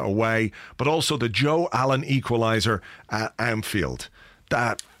Cazorla away, but also the Joe Allen equaliser at Anfield.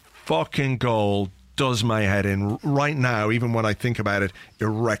 That fucking goal does my head in right now. Even when I think about it, it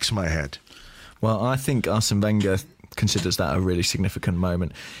wrecks my head. Well, I think Arsene Wenger considers that a really significant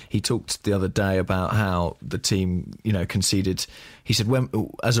moment. He talked the other day about how the team, conceded. He said, "When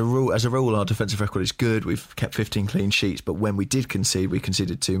as a rule, our defensive record is good. We've kept 15 clean sheets, but when we did concede, we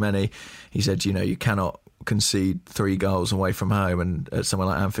conceded too many." He said, "You cannot concede 3 goals away from home and at somewhere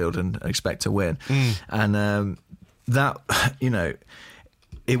like Anfield and expect to win." And that,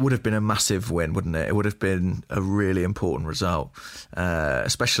 it would have been a massive win, wouldn't it? It would have been a really important result,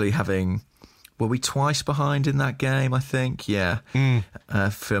 especially having. Were we twice behind in that game, I think? Yeah.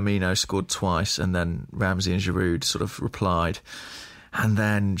 Firmino scored twice, and then Ramsey and Giroud sort of replied. And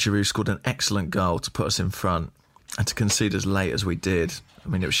then Giroud scored an excellent goal to put us in front. And to concede as late as we did, I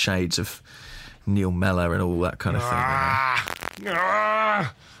mean, it was shades of Neil Mellor and all that kind of thing.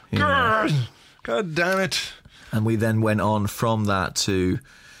 God damn it. And we then went on from that to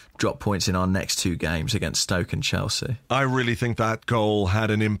drop points in our next 2 games against Stoke and Chelsea. I really think that goal had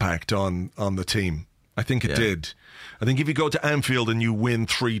an impact on the team. I think it did. I think if you go to Anfield and you win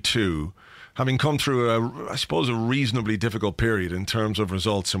 3-2, having come through a reasonably difficult period in terms of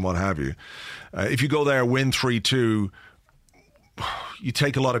results and what have you, if you go there, win 3-2, you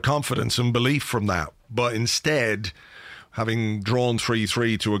take a lot of confidence and belief from that. But instead, having drawn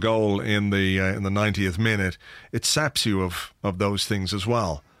 3-3 to a goal in the 90th minute, it saps you of those things as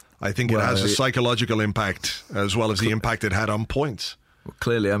well. I think it has a psychological impact as well as the impact it had on points. Well,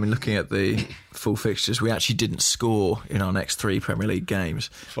 clearly, I mean, looking at the full fixtures, we actually didn't score in our next 3 Premier League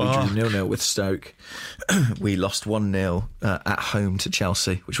games. We drew 0-0 with Stoke. We lost 1-0 at home to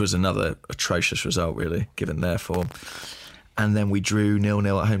Chelsea, which was another atrocious result, really, given their form. And then we drew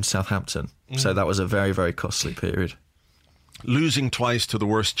 0-0 at home to Southampton. So that was a very, very costly period. Losing twice to the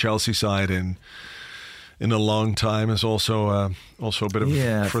worst Chelsea side in a long time is also a bit of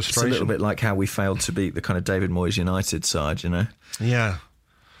frustration. It's a little bit like how we failed to beat the kind of David Moyes United side, Yeah.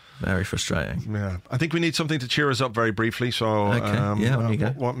 Very frustrating. Yeah. I think we need something to cheer us up very briefly. So,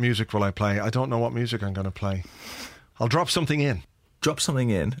 what music will I play? I don't know what music I'm going to play. I'll drop something in. Drop something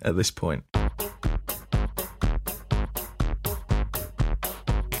in at this point.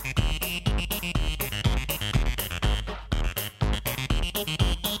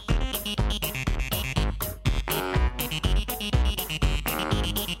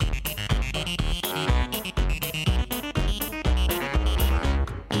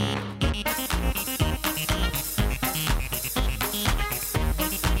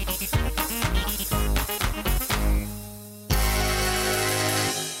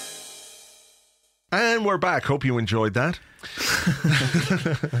 And we're back. Hope you enjoyed that.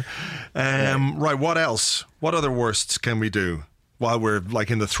 Right, what else? What other worsts can we do while we're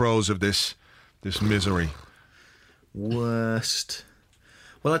in the throes of this misery? Worst.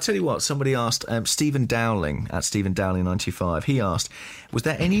 Well, I tell you what, somebody asked, Stephen Dowling, at Stephen Dowling95, he asked, was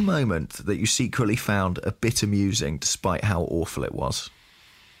there any moment that you secretly found a bit amusing despite how awful it was?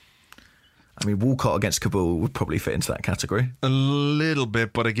 I mean, Walcott against Kabul would probably fit into that category. A little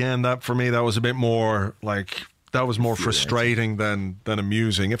bit, but again, that for me, that was a bit more frustrating than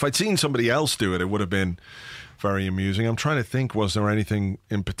amusing. If I'd seen somebody else do it, it would have been very amusing. I'm trying to think, was there anything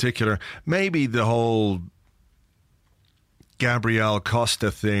in particular? Maybe the whole Gabriel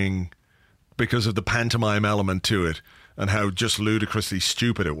Costa thing, because of the pantomime element to it and how just ludicrously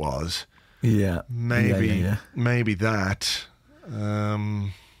stupid it was. Yeah. Maybe that.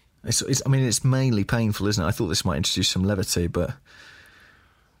 It's mainly painful, isn't it? I thought this might introduce some levity, but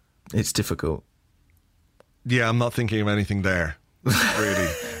it's difficult. Yeah, I'm not thinking of anything there, really.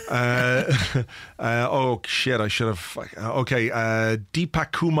 Oh, shit, I should have... Okay,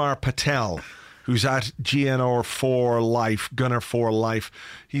 Deepak Kumar Patel, who's at GNR4 Life, Gunner4 Life.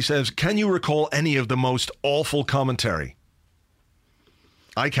 He says, can you recall any of the most awful commentary?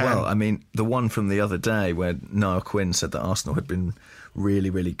 I can. Well, I mean, the one from the other day where Niall Quinn said that Arsenal had been really,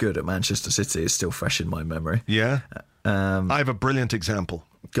 really good at Manchester City is still fresh in my memory. Yeah? I have a brilliant example.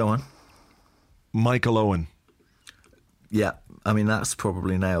 Go on. Michael Owen. Yeah, I mean, that's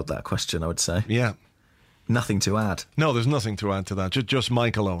probably nailed that question, I would say. Yeah. Nothing to add. No, there's nothing to add to that. Just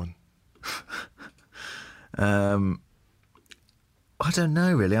Michael Owen. I don't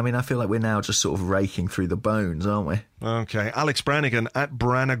know, really. I mean, I feel like we're now just sort of raking through the bones, aren't we? Okay. Alex Brannigan at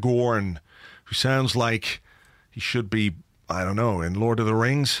Brannagorn, who sounds like he should be, I don't know, in Lord of the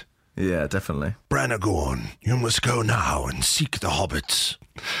Rings. Yeah, definitely. Brannagorn, you must go now and seek the hobbits.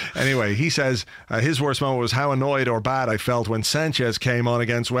 Anyway, he says his worst moment was how annoyed or bad I felt when Sanchez came on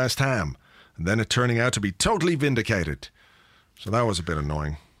against West Ham, and then it turning out to be totally vindicated. So that was a bit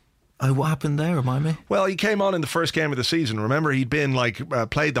annoying. Oh, what happened there? Remind me. Well, he came on in the first game of the season. Remember, he'd been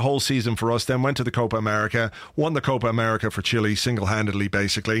played the whole season for us, then went to the Copa America, won the Copa America for Chile single-handedly,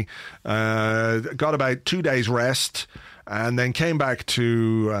 basically. Got about 2 days rest, and then came back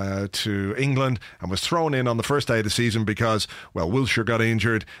to England and was thrown in on the first day of the season because, well, Wilshere got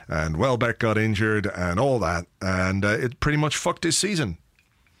injured and Welbeck got injured and all that, and it pretty much fucked his season.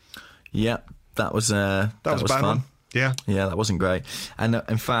 Yeah, that was a bad fun. One. Yeah, that wasn't great. And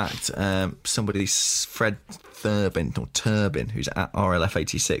in fact, Fred Turbin, who's at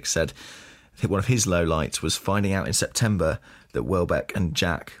RLF86, said that one of his lowlights was finding out in September that Welbeck and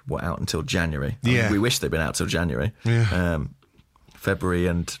Jack were out until January. I mean, we wish they'd been out till January. Yeah. February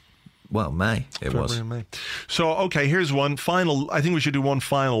and, well, May February and May. So, okay, here's one final. I think we should do one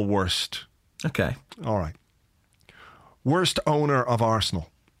final worst. Okay. All right. Worst owner of Arsenal.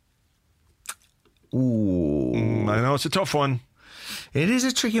 Ooh. I know, it's a tough one. It is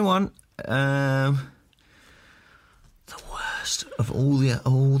a tricky one. The worst of all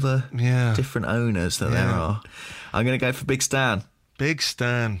the different owners that there are. I'm going to go for Big Stan. Big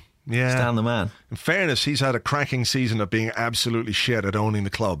Stan. Yeah. Stan the man. In fairness, he's had a cracking season of being absolutely shit at owning the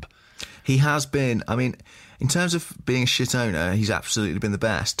club. He has been. I mean, in terms of being a shit owner, he's absolutely been the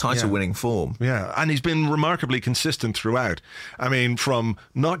best. Title-winning form. Yeah, and he's been remarkably consistent throughout. I mean, from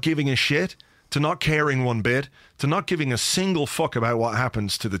not giving a shit to not caring one bit, to not giving a single fuck about what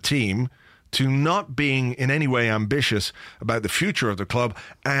happens to the team, to not being in any way ambitious about the future of the club,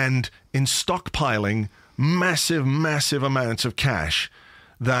 and in stockpiling massive, massive amounts of cash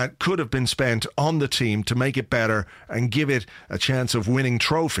that could have been spent on the team to make it better and give it a chance of winning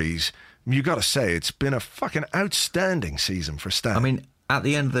trophies. You got to say, it's been a fucking outstanding season for Stan. I mean, at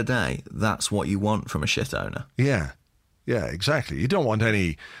the end of the day, that's what you want from a shit owner. Yeah. Yeah, exactly. You don't want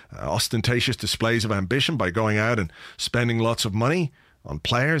any ostentatious displays of ambition by going out and spending lots of money on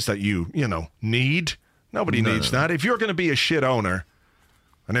players that you need. Nobody needs that. If you're going to be a shit owner,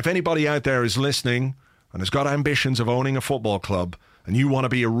 and if anybody out there is listening and has got ambitions of owning a football club, and you want to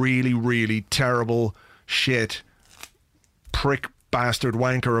be a really, really terrible, shit, prick, bastard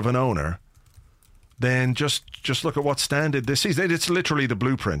wanker of an owner, then just look at what Stan did this season. It's literally the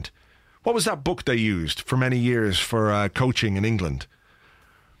blueprint. What was that book they used for many years for coaching in England?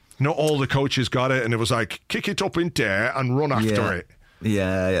 You know, all the coaches got it, and it was like, kick it up in there and run after it.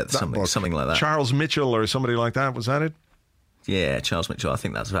 Yeah, something like that. Charles Mitchell or somebody like that, was that it? Yeah, Charles Mitchell, I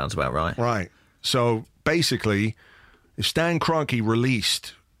think that sounds about right. Right. So, basically, if Stan Kroenke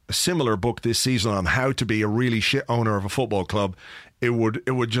released a similar book this season on how to be a really shit owner of a football club, it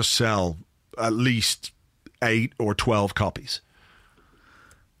would just sell at least 8 or 12 copies.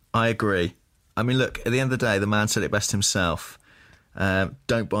 I agree. I mean, look, at the end of the day, the man said it best himself.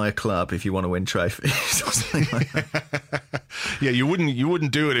 Don't buy a club if you want to win trophies or something like that. Yeah, you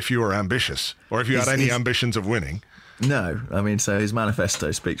wouldn't do it if you were ambitious or if you had any ambitions of winning. No, I mean, so his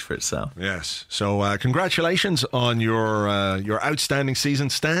manifesto speaks for itself. Yes. So congratulations on your outstanding season,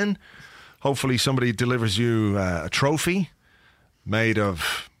 Stan. Hopefully somebody delivers you a trophy made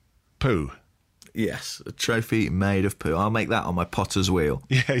of poo. Yes, a trophy made of poo. I'll make that on my potter's wheel.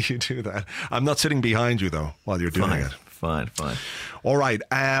 Yeah, you do that. I'm not sitting behind you, though, while you're doing it. Fine. All right,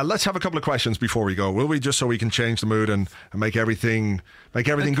 let's have a couple of questions before we go, will we? Just so we can change the mood and make everything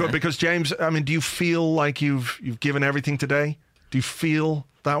good. Because, James, I mean, do you feel like you've given everything today? Do you feel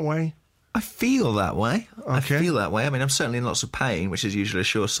that way? I feel that way. Okay. I feel that way. I mean, I'm certainly in lots of pain, which is usually a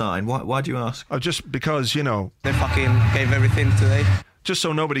sure sign. Why do you ask? Just because, They fucking gave everything today. Just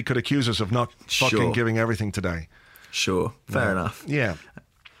so nobody could accuse us of not fucking Sure. giving everything today. Sure, fair enough. Yeah.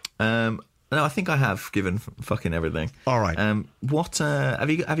 No, I think I have given fucking everything. All right. What have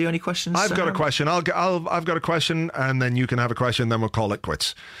you any questions? I've got a Sam? question. I've got a question, and then you can have a question. Then we'll call it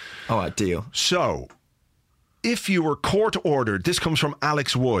quits. All right, deal. So, if you were court ordered, this comes from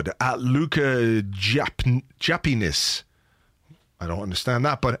Alex Wood at Luca Japinis. I don't understand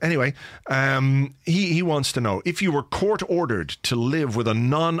that, but anyway, he wants to know, if you were court ordered to live with a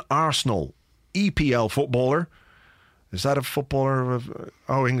non-Arsenal EPL footballer. Is that a footballer of...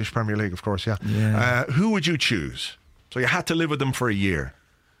 Oh, English Premier League, of course, yeah. Who would you choose? So you had to live with them for a year.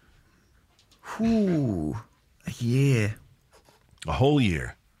 Ooh, a year. A whole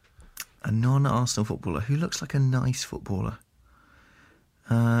year. A non-Arsenal footballer who looks like a nice footballer.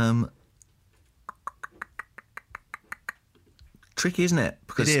 Tricky, isn't it?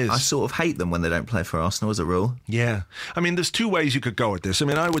 Because It is. I sort of hate them when they don't play for Arsenal as a rule. Yeah. I mean, there's two ways you could go with this. I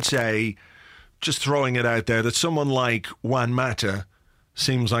mean, I would say, just throwing it out there, that someone like Juan Mata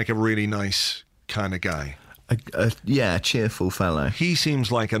seems like a really nice kind of guy. A cheerful fellow. He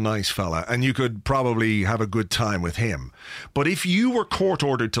seems like a nice fella, and you could probably have a good time with him. But if you were court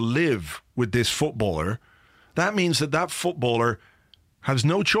ordered to live with this footballer, that means that footballer has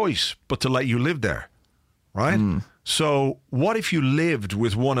no choice but to let you live there, right? So what if you lived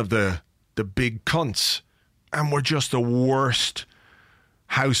with one of the big cunts and were just the worst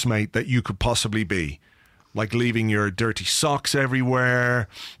housemate that you could possibly be? Like leaving your dirty socks everywhere,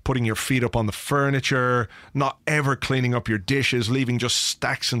 putting your feet up on the furniture, not ever cleaning up your dishes, leaving just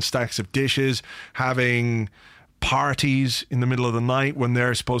stacks and stacks of dishes, having parties in the middle of the night when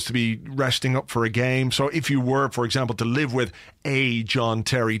they're supposed to be resting up for a game. So if you were, for example, to live with a John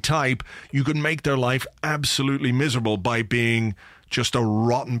Terry type, you could make their life absolutely miserable by being just a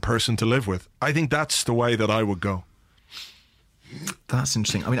rotten person to live with. I think that's the way that I would go. That's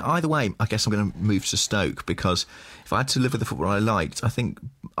interesting. I mean, either way, I guess I'm going to move to Stoke, because if I had to live with the footballer I liked, I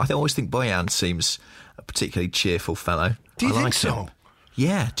always think Boyan seems a particularly cheerful fellow. Do you I think like so? him.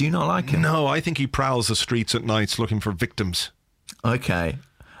 Yeah, do you not like him? No, I think he prowls the streets at nights looking for victims. Okay.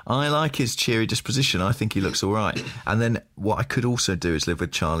 I like his cheery disposition. I think he looks all right. And then what I could also do is live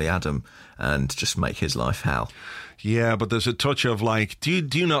with Charlie Adam and just make his life hell. Yeah, but there's a touch of like, do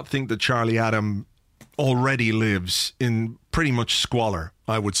you not think that Charlie Adam already lives in pretty much squalor,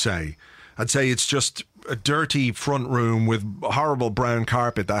 I would say? I'd say it's just a dirty front room with horrible brown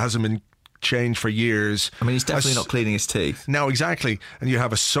carpet that hasn't been changed for years. I mean, he's definitely not cleaning his teeth. No, exactly. And you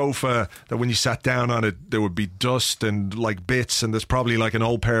have a sofa that when you sat down on it, there would be dust and like bits, and there's probably like an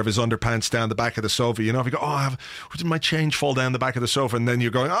old pair of his underpants down the back of the sofa. You know, if you go, did my change fall down the back of the sofa? And then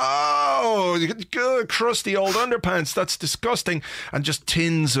you're going, good, crusty old underpants. That's disgusting. And just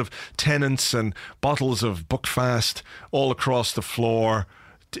tins of Tennants and bottles of Buckfast all across the floor.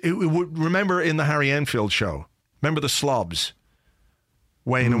 Remember in the Harry Enfield show, remember the slobs?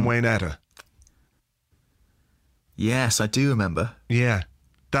 Wayne and Waynetta. Yes, I do remember. Yeah,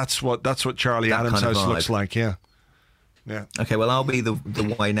 that's what Charlie That Adams' kind of house vibe. looks like. Yeah. Okay, well, I'll be the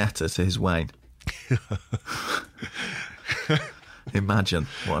Waynetta to his Wayne. Imagine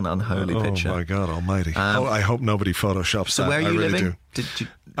what an unholy picture. Oh my God Almighty! I hope nobody photoshops So that. where are you I really living? Do.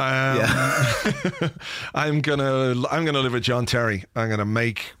 I'm gonna live with John Terry. I'm gonna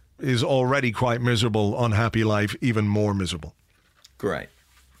make his already quite miserable, unhappy life even more miserable. Great.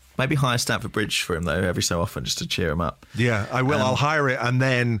 Maybe hire Stamford Bridge for him, though, every so often, just to cheer him up. Yeah, I will. I'll hire it, and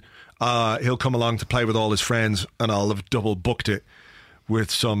then he'll come along to play with all his friends, and I'll have double booked it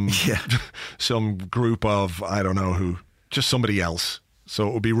with some group of, I don't know who, just somebody else. So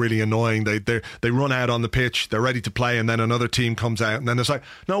it would be really annoying. They run out on the pitch, they're ready to play, and then another team comes out, and then it's like,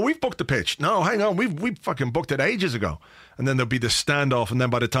 no, we've booked the pitch. No, hang on, we've fucking booked it ages ago. And then there'll be this standoff, and then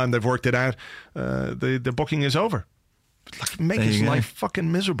by the time they've worked it out, the booking is over. Like, make his life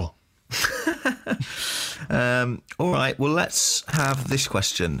fucking miserable. All right, well, let's have this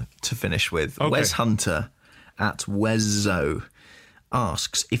question to finish with. Okay. Wes Hunter at Wezzo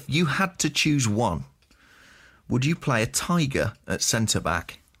asks, if you had to choose one, would you play a tiger at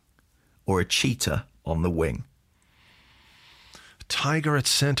centre-back or a cheetah on the wing? A tiger at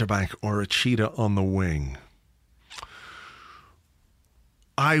centre-back or a cheetah on the wing?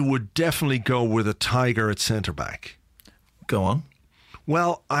 I would definitely go with a tiger at centre-back. Go on.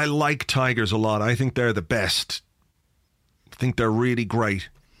 Well, I like tigers a lot. I think they're the best. I think they're really great.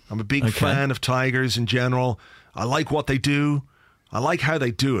 I'm a big fan of tigers in general. I like what they do. I like how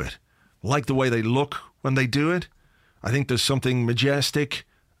they do it. I like the way they look when they do it. I think there's something majestic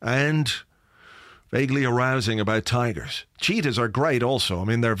and vaguely arousing about tigers. Cheetahs are great also. I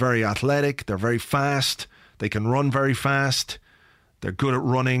mean, they're very athletic. They're very fast. They can run very fast. They're good at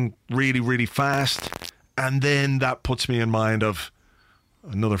running really, really fast. And then that puts me in mind of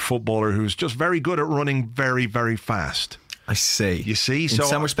another footballer who's just very good at running very, very fast. I see. You see? In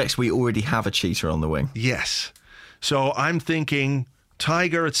some respects, we already have a cheater on the wing. Yes. So I'm thinking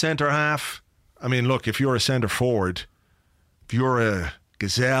Tiger at centre-half. I mean, look, if you're a centre-forward, if you're a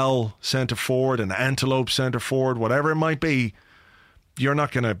gazelle centre-forward, an antelope centre-forward, whatever it might be, you're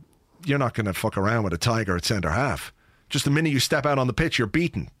not gonna fuck around with a Tiger at centre-half. Just the minute you step out on the pitch, you're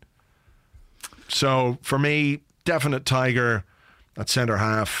beaten. So for me, definite Tiger at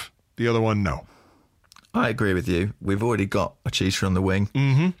centre-half. The other one, no. I agree with you. We've already got a cheater on the wing.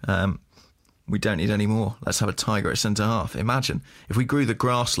 Mm-hmm. We don't need any more. Let's have a Tiger at centre-half. Imagine, if we grew the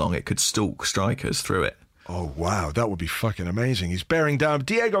grass long, it could stalk strikers through it. Oh, wow, that would be fucking amazing. He's bearing down,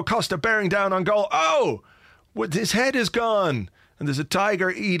 Diego Costa bearing down on goal. Oh, his head is gone, and there's a tiger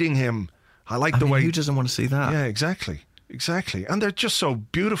eating him. I like the way... Who doesn't want to see that? Yeah, exactly. And they're just so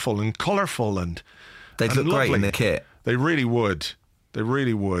beautiful and colourful and They'd look lovely. great in the kit. They really would.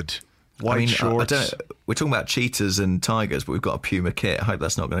 White shorts. We're talking about cheetahs and tigers, but we've got a Puma kit. I hope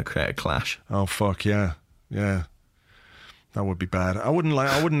that's not going to create a clash. Oh, fuck, yeah. Yeah. That would be bad. I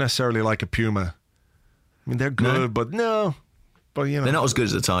wouldn't necessarily like a Puma. I mean, they're good, but no. But, you know. They're not as good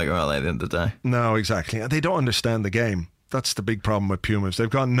as a tiger, are they, at the end of the day? No, exactly. They don't understand the game. That's the big problem with Pumas. They've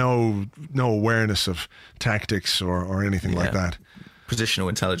got no awareness of tactics or anything like that. Positional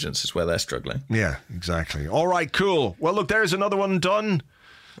intelligence is where they're struggling. Yeah, exactly. All right, cool. Well, look, there's another one done.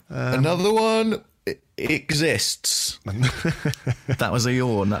 Another one exists. That was a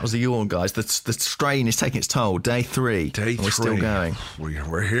yawn, guys. The strain is taking its toll. Day 3. And we're still going.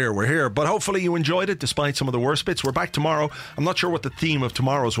 We're here. But hopefully you enjoyed it, despite some of the worst bits. We're back tomorrow. I'm not sure what the theme of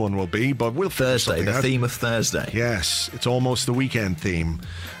tomorrow's one will be, but we'll figure something out. Theme of Thursday. Yes, it's almost the weekend theme.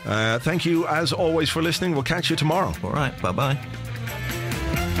 Thank you, as always, for listening. We'll catch you tomorrow. All right, bye-bye.